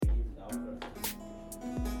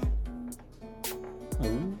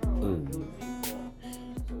Ooh, ooh.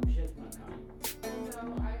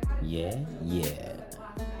 Yeah, yeah.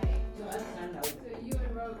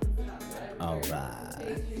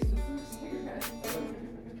 Alright.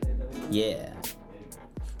 Yeah.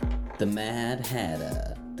 The Mad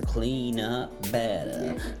Hatter, the clean up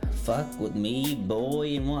better. Fuck with me,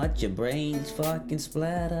 boy, and watch your brains fucking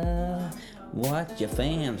splatter. Watch your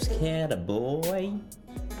fam scatter, boy.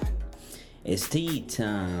 It's tea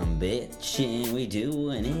time, bitch, and we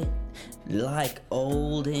doing it like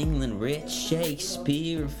old England, rich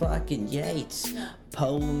Shakespeare, fucking Yeats.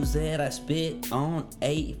 Poems that I spit on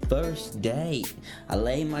a first date. I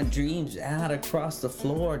lay my dreams out across the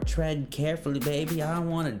floor. Tread carefully, baby. I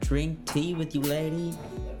wanna drink tea with you, lady.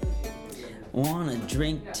 Wanna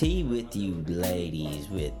drink tea with you, ladies.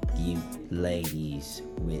 With you, ladies.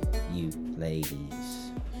 With you, ladies.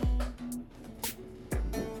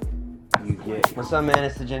 What's up, man?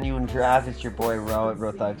 It's the Genuine Draft. It's your boy Ro at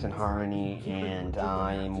Ro Thugs and Harmony, and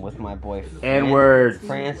I'm with my boy N-words,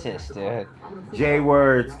 Francis, dude.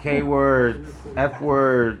 J-words, K-words,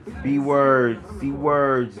 F-words, B-words,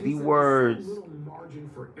 C-words, D-words.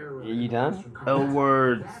 Are you done?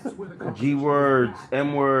 L-words, G-words,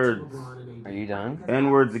 M-words. Are you done?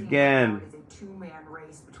 N-words again.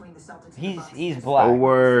 He's black.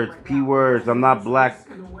 O-words, P-words. I'm not black.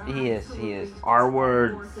 He is.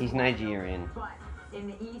 R-words. He's Nigerian.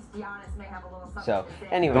 So,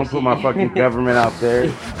 anyways. Don't put my fucking government out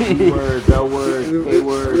there. P-words, L-words,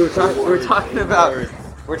 K-words. We're talking about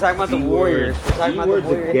the Warriors. We're talking about the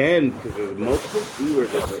Warriors. Again, because there's multiple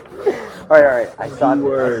C-words out there. Alright. I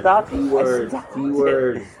stopped. C-words,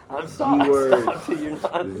 T-words, I'm sorry. G-words, You're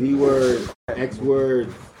not. Z-words,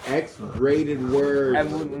 X-words, X-rated words. And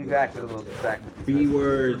we'll be back with a little back.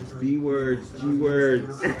 B-words, B-words,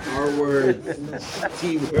 G-words, R-words,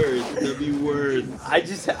 T-words, W-words,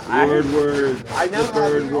 word words, I know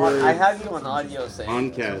preferred words. I have you on audio saying.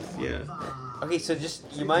 Oncast, yeah. Okay, so just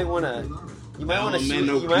you might want to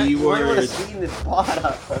P-words. speed this pod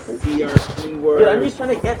up. CRT words. Dude, I'm just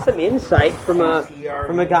trying to get some insight from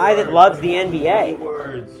a guy that loves the NBA.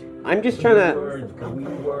 I'm just trying to.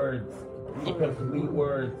 Do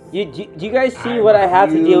you guys see what I have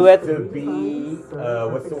to deal with?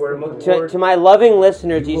 What's the word I'm looking for? To my loving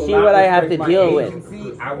listeners, do you see what I have to deal with?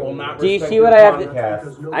 Do you see what I have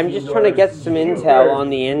to? I'm just trying to get some intel on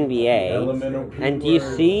the NBA. And do you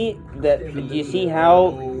see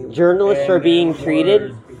how journalists are being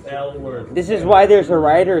treated? This is why there's a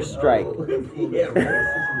writer's strike.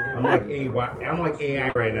 I'm like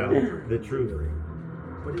AI right now. The truth.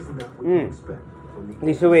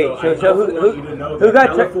 So wait, so who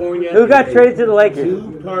got traded to the Lakers?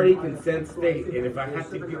 Two-party consent state, and if I have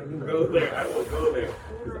to go there, I will go there.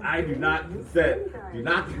 Because I do not consent. Do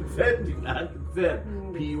not consent.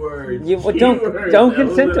 P words. Don't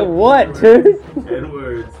consent to what, dude? N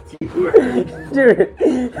words. T words. Dude.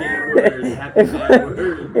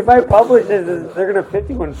 Words. If I publish this, they're gonna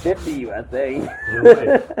 5150 you, I think.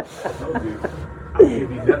 I'll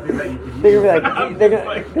give you nothing that you can They're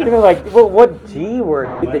gonna be like, well, what G word?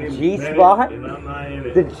 The G spot?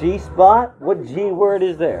 The G spot? What G word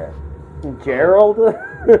is there? Gerald?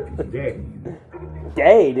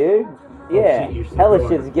 Gay, dude. Yeah. Hella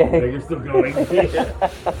shit's gay. No, you're still going.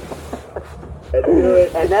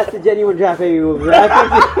 And that's the Genuine Draft, baby. We'll be right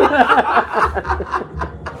back.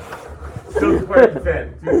 Still 2%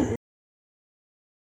 consent.